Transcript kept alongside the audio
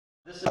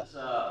This is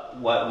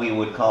what we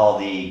would call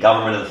the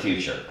government of the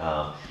future.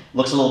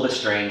 Looks a little bit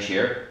strange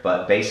here,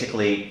 but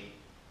basically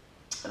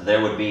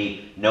there would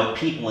be no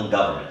people in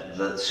government.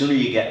 The sooner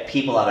you get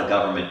people out of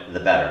government, the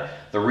better.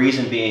 The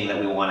reason being that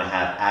we want to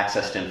have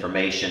access to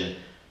information,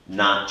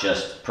 not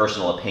just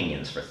personal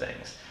opinions for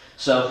things.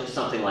 So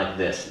something like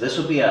this. This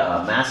would be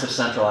a massive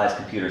centralized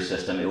computer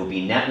system. It would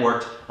be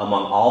networked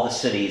among all the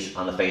cities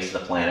on the face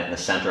of the planet in the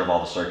center of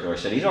all the circular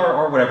cities,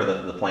 or whatever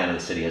the plan of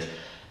the city is.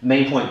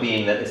 Main point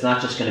being that it's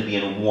not just going to be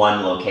in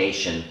one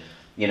location,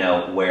 you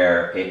know,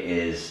 where it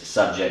is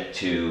subject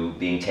to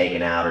being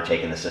taken out or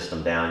taking the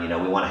system down. You know,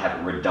 we want to have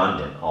it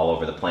redundant all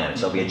over the planet.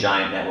 So it'll be a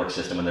giant network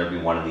system, and there'll be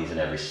one of these in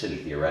every city,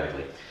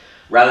 theoretically.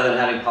 Rather than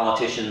having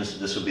politicians,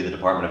 this would be the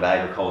Department of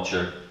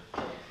Agriculture,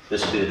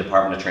 this would be the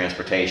Department of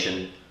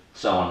Transportation,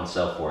 so on and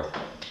so forth.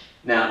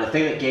 Now, the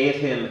thing that gave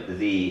him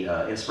the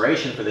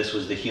inspiration for this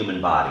was the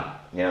human body.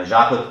 You know,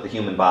 Jacques looked at the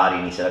human body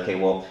and he said, okay,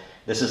 well,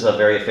 this is a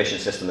very efficient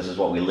system. This is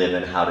what we live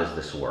in. How does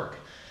this work?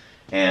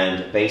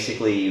 And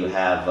basically, you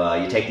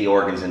have you take the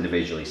organs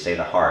individually. Say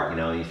the heart. You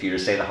know, if you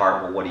just say the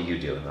heart, well, what do you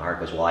do? And the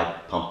heart goes, well, I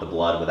pump the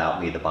blood.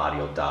 Without me, the body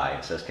will die.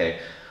 It says, okay,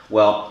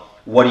 well,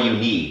 what do you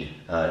need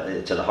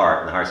to the heart?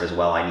 And the heart says,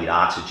 well, I need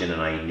oxygen and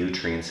I need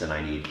nutrients and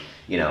I need,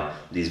 you know,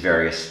 these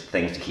various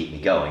things to keep me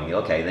going.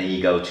 Okay, then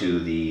you go to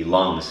the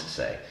lungs,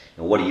 say.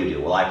 And what do you do?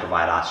 Well, I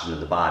provide oxygen to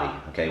the body.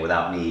 Okay,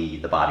 without me,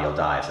 the body will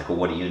die. It's like, well,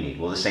 what do you need?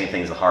 Well, the same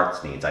things the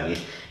heart needs. I need,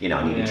 you know,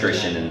 I need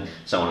nutrition and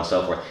so on and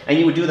so forth. And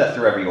you would do that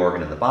through every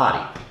organ in the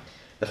body.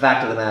 The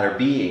fact of the matter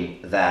being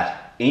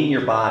that in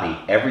your body,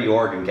 every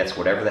organ gets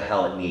whatever the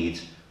hell it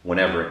needs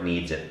whenever it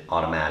needs it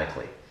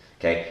automatically.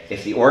 Okay?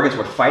 If the organs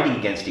were fighting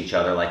against each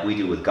other like we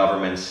do with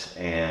governments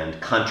and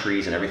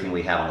countries and everything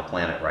we have on the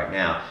planet right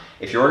now,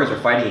 if your organs were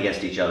fighting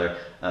against each other,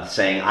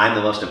 saying, I'm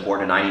the most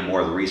important and I need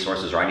more of the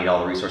resources or I need all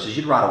the resources,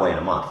 you'd rot away in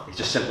a month. It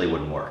just simply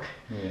wouldn't work.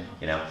 Yeah.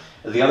 You know?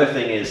 The other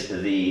thing is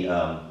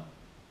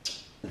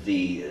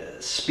the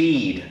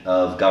speed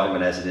of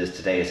government as it is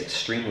today is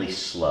extremely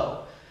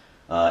slow.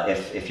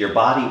 If your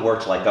body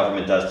worked like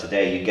government does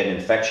today, you'd get an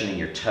infection in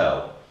your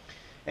toe.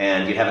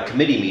 And you'd have a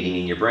committee meeting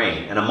in your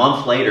brain. And a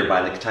month later,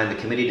 by the time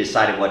the committee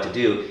decided what to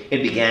do,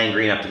 it'd be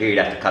gangrene up to here. You'd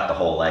have to cut the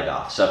whole leg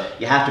off. So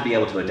you have to be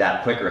able to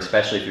adapt quicker,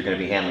 especially if you're going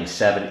to be handling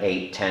 7,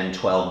 8, 10,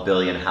 12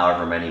 billion,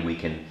 however many we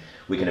can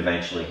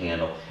eventually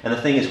handle. And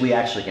the thing is, we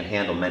actually can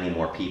handle many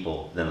more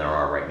people than there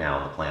are right now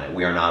on the planet.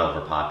 We are not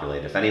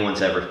overpopulated. If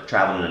anyone's ever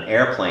traveled in an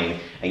airplane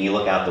and you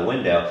look out the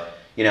window,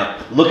 you know,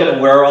 look at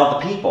where are all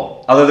the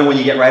people. Other than when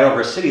you get right over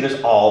a city, there's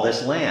all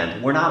this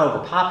land. We're not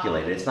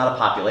overpopulated. It's not a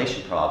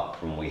population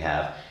problem we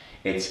have.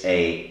 It's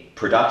a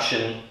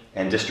production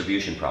and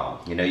distribution problem.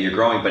 You know, you're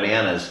growing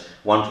bananas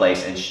one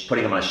place and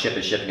putting them on a ship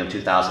and shipping them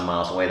 2,000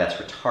 miles away. That's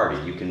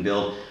retarded. You can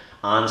build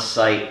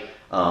on-site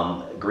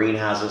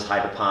greenhouses,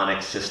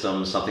 hydroponic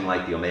systems, something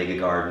like the Omega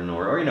Garden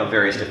or you know,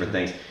 various different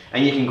things.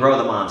 And you can grow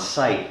them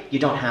on-site. You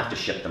don't have to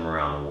ship them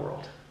around the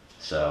world.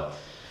 So.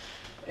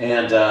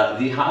 And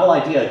the whole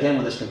idea, again,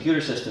 with this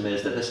computer system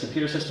is that this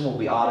computer system will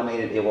be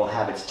automated. It will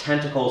have its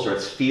tentacles or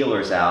its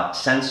feelers out,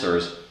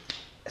 sensors,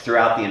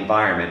 throughout the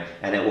environment,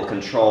 and it will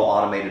control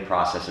automated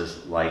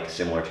processes like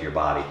similar to your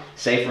body.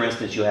 Say, for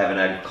instance, you have an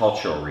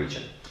agricultural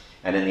region,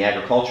 and in the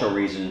agricultural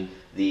region,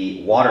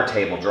 the water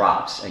table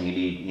drops, and you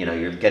need, you know,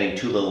 you're getting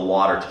too little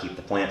water to keep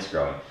the plants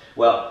growing.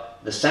 Well,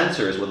 the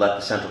sensors would let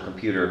the central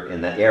computer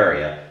in that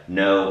area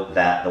know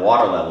that the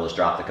water level has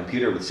dropped. The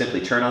computer would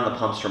simply turn on the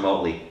pumps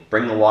remotely,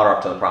 bring the water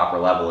up to the proper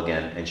level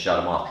again, and shut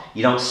them off.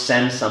 You don't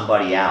send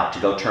somebody out to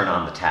go turn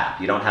on the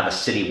tap. You don't have a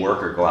city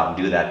worker go out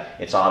and do that.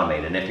 It's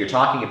automated. And if you're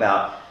talking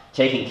about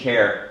taking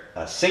care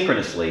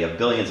synchronously of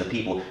billions of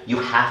people, you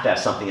have to have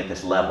something at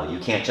this level. You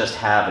can't just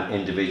have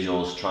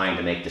individuals trying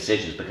to make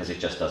decisions because it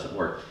just doesn't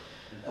work.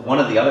 One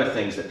of the other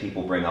things that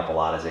people bring up a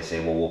lot is they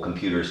say, well, will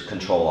computers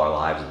control our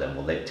lives then?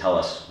 Will they tell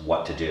us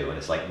what to do? And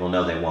it's like, well,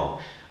 no, they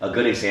won't. A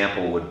good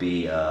example would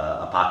be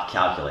a pocket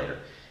calculator.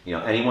 You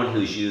know, anyone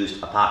who's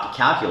used a pocket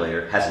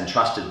calculator has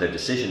entrusted their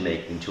decision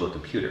making to a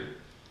computer.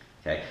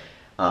 Okay?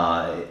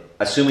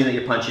 Assuming that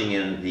you're punching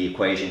in the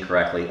equation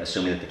correctly,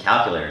 assuming that the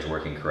calculator is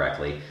working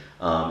correctly,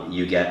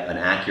 you get an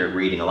accurate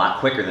reading a lot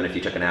quicker than if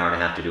you took an hour and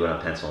a half to do it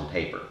on pencil and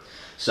paper.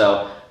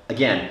 So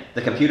again,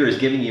 the computer is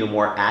giving you a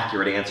more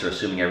accurate answer,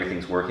 assuming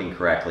everything's working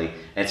correctly.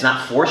 And it's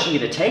not forcing you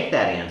to take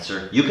that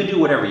answer. You can do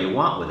whatever you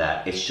want with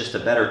that. It's just a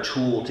better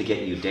tool to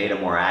get you data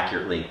more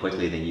accurately and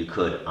quickly than you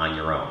could on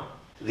your own.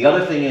 The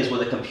other thing is,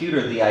 with a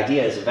computer, the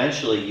idea is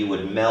eventually you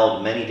would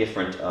meld many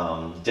different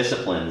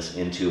disciplines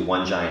into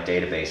one giant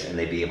database and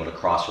they'd be able to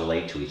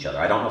cross-relate to each other.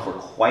 I don't know if we're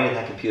quite at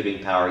that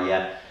computing power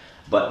yet,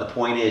 but the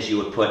point is you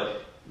would put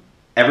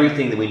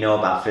everything that we know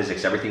about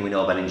physics, everything we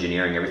know about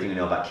engineering, everything we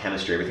know about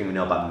chemistry, everything we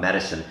know about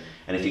medicine,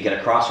 and if you get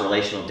a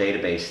cross-relational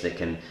database that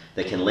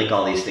can link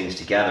all these things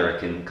together, it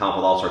can come up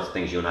with all sorts of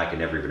things you and I could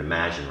never even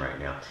imagine right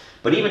now.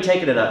 But even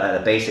take it at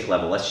a basic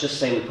level, let's just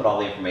say we put all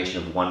the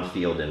information of one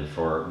field in.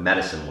 For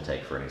medicine, we'll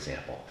take for an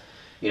example.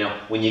 You know,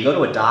 when you go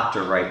to a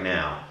doctor right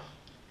now,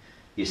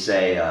 you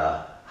say,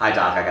 hi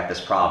doc, I got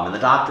this problem. And the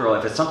doctor will,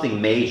 if it's something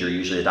major,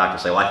 usually the doctor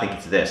will say, well, I think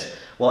it's this.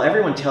 Well,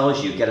 everyone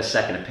tells you get a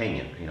second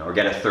opinion, or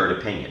get a third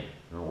opinion.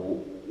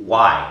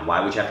 Why?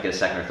 Why would you have to get a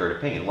second or third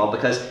opinion? Well,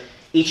 because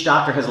each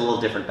doctor has a little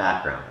different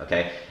background,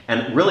 okay?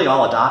 And really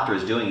all a doctor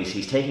is doing is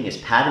he's taking his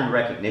pattern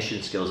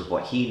recognition skills of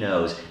what he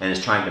knows and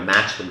is trying to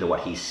match them to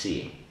what he's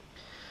seeing.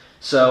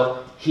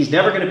 So he's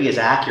never going to be as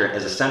accurate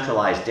as a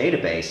centralized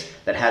database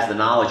that has the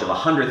knowledge of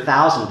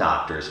 100,000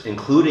 doctors,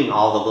 including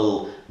all the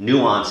little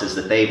nuances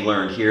that they've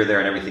learned here, there,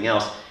 and everything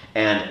else.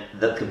 And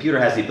the computer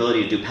has the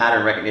ability to do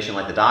pattern recognition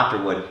like the doctor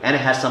would, and it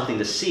has something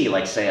to see,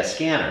 like say a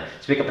scanner.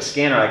 So pick up a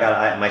scanner, I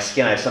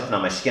have something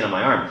on my skin on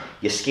my arm.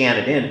 You scan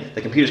it in,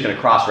 the computer's going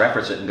to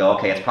cross-reference it and go,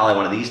 okay, it's probably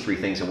one of these three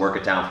things, and work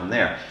it down from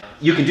there.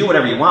 You can do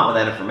whatever you want with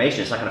that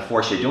information. It's not going to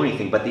force you to do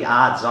anything, but the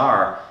odds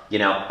are,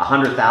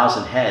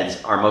 100,000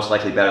 heads are most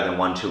likely better than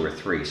 1, 2, or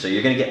 3. So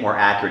you're going to get more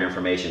accurate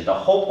information. The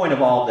whole point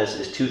of all of this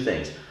is two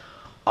things.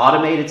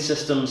 Automated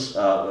systems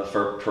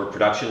for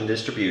production and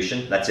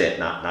distribution, that's it,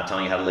 not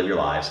telling you how to live your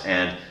lives,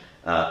 and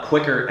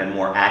quicker and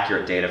more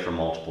accurate data from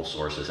multiple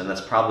sources, and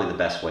that's probably the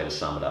best way to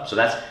sum it up. So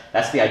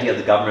that's the idea of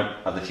the government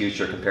of the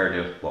future compared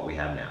to what we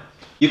have now.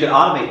 You can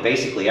automate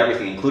basically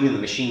everything, including the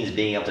machines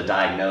being able to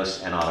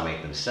diagnose and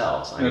automate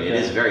themselves. I mean, it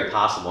is very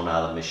possible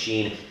now that the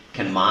machine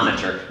can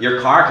monitor,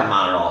 your car can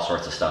monitor all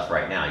sorts of stuff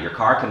right now. Your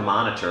car can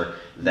monitor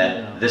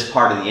that this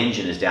part of the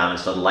engine is down, and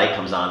so the light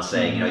comes on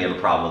saying, you have a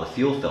problem with the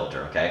fuel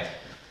filter, okay?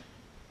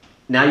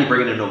 Now you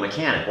bring it into a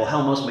mechanic. Well,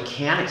 hell, most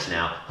mechanics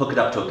now hook it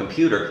up to a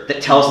computer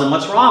that tells them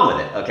what's wrong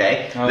with it,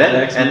 okay?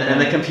 And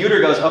the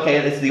computer goes, okay,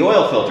 it's the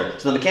oil filter.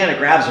 So the mechanic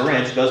grabs a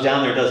wrench, goes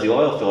down there, does the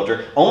oil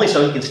filter, only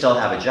so he can still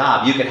have a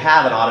job. You could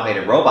have an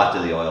automated robot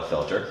do the oil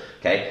filter,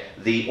 okay?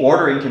 The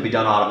ordering can be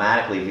done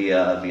automatically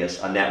via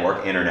a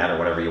network, internet, or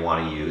whatever you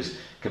want to use. It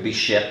could be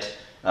shipped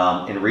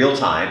in real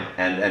time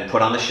and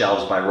put on the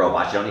shelves by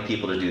robots. You don't need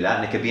people to do that,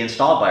 and it could be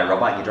installed by a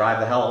robot and you drive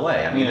the hell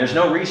away. I mean, there's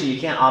no reason you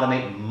can't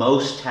automate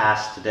most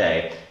tasks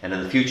today, and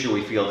in the future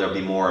we feel there'll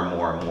be more and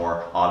more and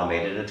more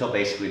automated until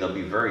basically there'll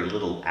be very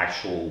little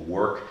actual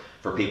work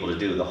for people to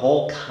do. The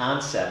whole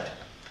concept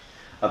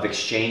of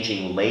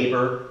exchanging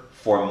labor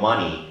for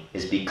money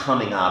is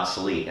becoming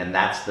obsolete, and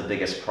that's the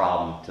biggest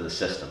problem to the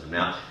system.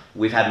 Now,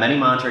 we've had many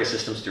monetary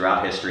systems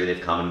throughout history.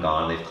 They've come and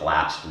gone, they've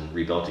collapsed and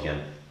rebuilt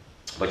again.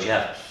 But you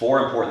have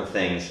four important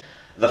things.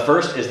 The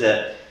first is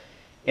that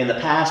in the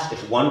past,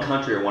 if one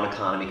country or one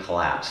economy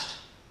collapsed,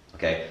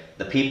 okay,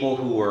 the people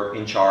who were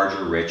in charge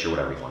or rich or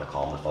whatever you want to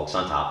call them, the folks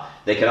on top,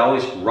 they could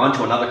always run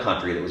to another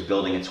country that was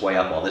building its way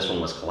up while this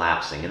one was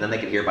collapsing. And then they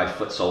could hear by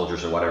foot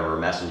soldiers or whatever, or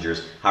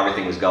messengers, how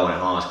everything was going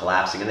and how it was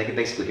collapsing. And they could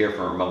basically hear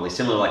from remotely,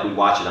 similar like we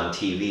watch it on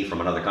TV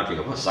from another country.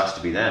 Go, well, it sucks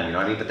to be them, you know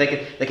what I mean? But they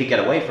could get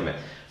away from it.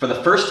 For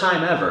the first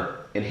time ever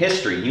in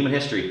history, human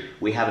history,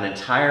 we have an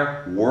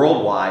entire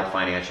worldwide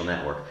financial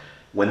network.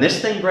 When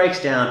this thing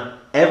breaks down,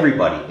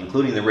 everybody,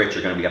 including the rich,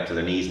 are going to be up to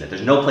their knees in it.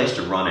 There's no place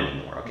to run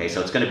anymore, okay?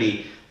 So it's going to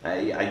be,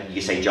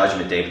 you say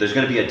Judgment Day, but there's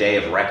going to be a day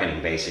of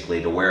reckoning,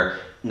 basically, to where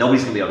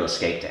nobody's going to be able to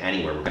escape to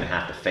anywhere. We're going to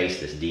have to face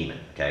this demon,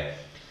 okay?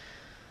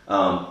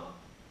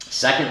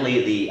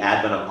 Secondly, the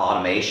advent of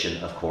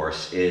automation, of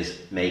course,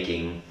 is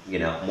making,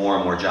 more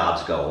and more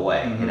jobs go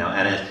away, and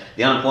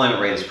the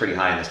unemployment rate is pretty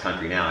high in this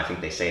country now. I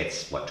think they say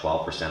it's, what,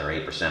 12%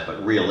 or 8%,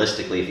 but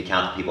realistically, if you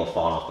count the people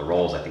falling off the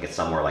rolls, I think it's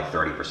somewhere like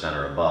 30%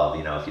 or above,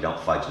 if you don't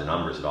fudge the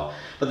numbers at all.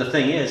 But the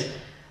thing is,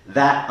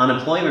 that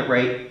unemployment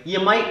rate,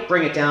 you might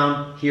bring it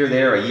down here,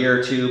 there, a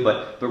year or two,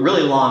 but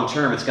really long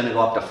term, it's going to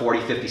go up to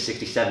 40, 50,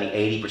 60,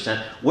 70,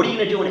 80%. What are you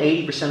going to do when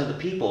 80% of the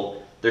people,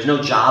 there's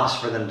no jobs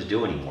for them to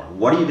do anymore?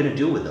 What are you going to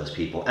do with those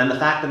people? And the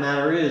fact of the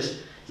matter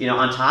is,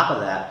 on top of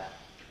that,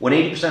 when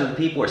 80% of the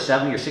people or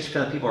 70 or 60%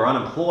 of the people are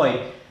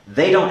unemployed,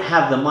 they don't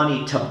have the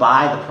money to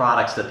buy the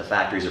products that the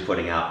factories are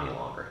putting out any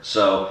longer.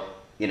 So,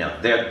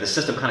 the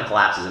system kind of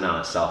collapses in on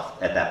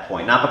itself at that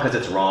point. Not because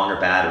it's wrong or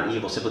bad or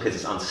evil, simply because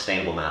it's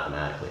unsustainable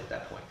mathematically at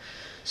that point.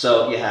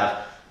 So you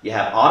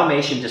have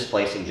automation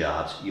displacing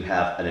jobs. You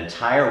have an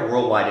entire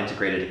worldwide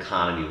integrated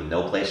economy with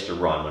no place to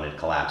run when it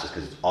collapses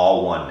because it's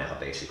all one now,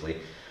 basically.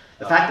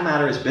 The fact of the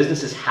matter is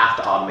businesses have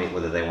to automate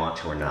whether they want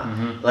to or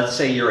not. Let's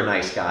say you're a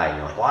nice guy and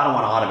you're like, well, I don't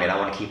want to automate. I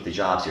want to keep the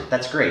jobs here.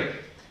 That's great.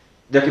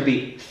 There could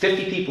be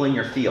 50 people in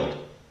your field.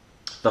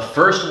 The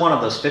first one of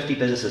those 50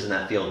 businesses in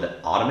that field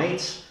that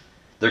automates,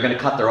 they're going to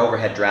cut their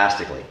overhead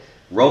drastically.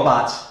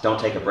 Robots don't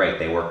take a break.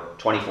 They work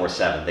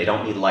 24/7. They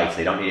don't need lights.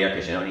 They don't need air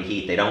conditioning. They don't need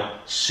heat. They don't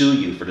sue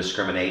you for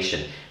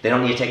discrimination. They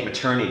don't need to take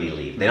maternity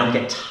leave. They don't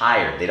get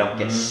tired. They don't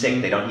get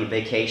sick. They don't need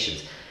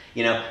vacations.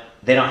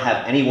 They don't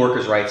have any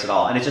workers' rights at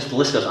all. And the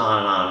list goes on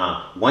and on and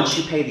on. Once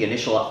you pay the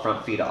initial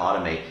upfront fee to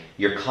automate,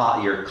 your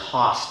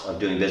cost of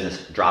doing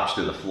business drops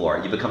through the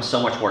floor. You become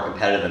so much more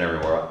competitive than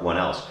everyone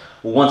else.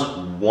 Well, once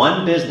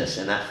one business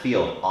in that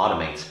field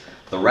automates,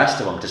 the rest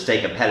of them, to stay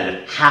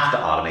competitive, have to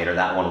automate, or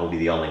that one will be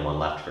the only one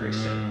left very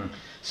soon.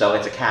 So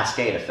it's a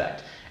cascade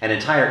effect. And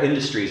entire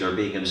industries are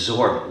being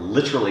absorbed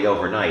literally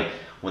overnight.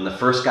 When the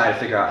first guy to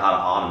figure out how to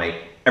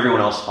automate,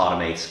 everyone else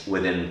automates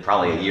within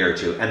probably a year or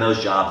two, and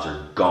those jobs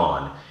are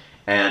gone.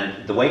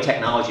 And the way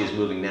technology is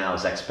moving now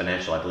is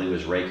exponential. I believe it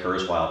was Ray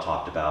Kurzweil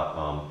talked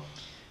about,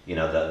 you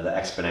know, the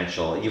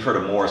exponential. You've heard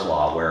of Moore's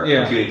law, where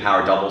computing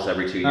power doubles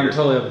every 2 years. I'm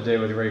totally up to date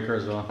with Ray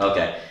Kurzweil.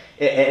 Okay.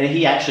 And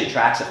he actually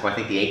tracks it from, I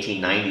think, the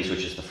 1890s,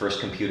 which is the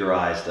first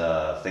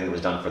computerized thing that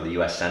was done for the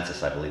U.S.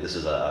 Census, I believe. This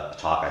is a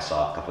talk I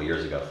saw a couple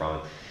years ago from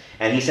him.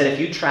 And he said if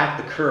you track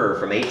the curve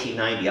from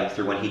 1890 up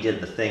through when he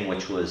did the thing,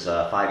 which was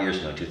 5 years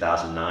ago,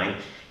 2009,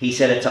 he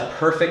said it's a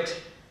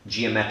perfect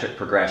geometric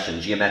progression.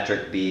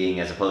 Geometric being,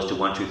 as opposed to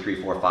 1, 2,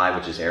 3, 4, 5,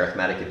 which is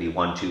arithmetic, it'd be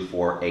 1, 2,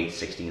 4, 8,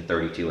 16,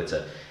 32. It's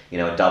a, you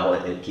know, a double.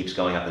 It keeps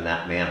going up in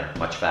that manner,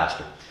 much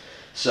faster.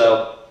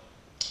 So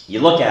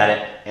you look at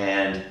it,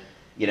 and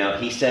you know,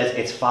 he says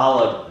it's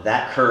followed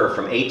that curve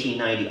from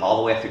 1890 all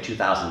the way up through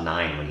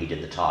 2009 when he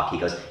did the talk. He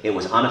goes, it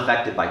was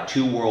unaffected by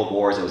 2 world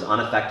wars. It was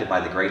unaffected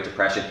by the Great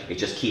Depression. It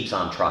just keeps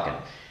on trucking.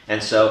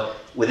 And so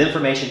with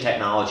information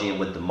technology and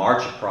with the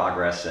march of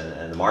progress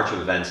and the march of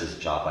events, as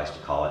Jacques likes to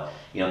call it,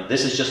 you know,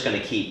 this is just going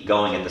to keep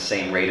going at the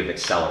same rate of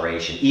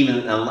acceleration.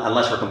 Even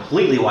unless we're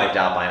completely wiped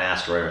out by an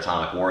asteroid or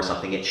atomic war or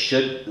something, it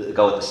should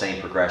go at the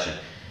same progression.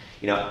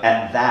 You know,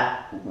 at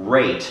that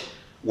rate,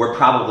 we're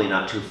probably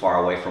not too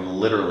far away from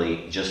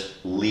literally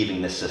just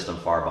leaving this system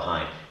far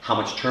behind. How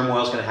much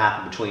turmoil is going to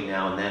happen between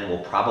now and then will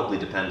probably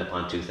depend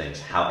upon 2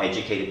 things. How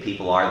educated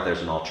people are that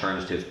there's an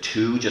alternative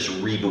to just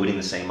rebooting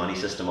the same money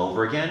system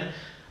over again,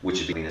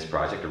 which would be this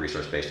project, a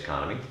resource-based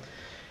economy.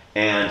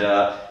 And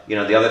you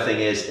know, the other thing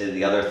is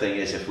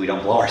if we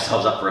don't blow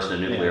ourselves up first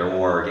in a nuclear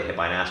war or get hit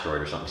by an asteroid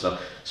or something.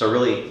 So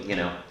really, you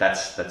know,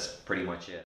 that's pretty much it.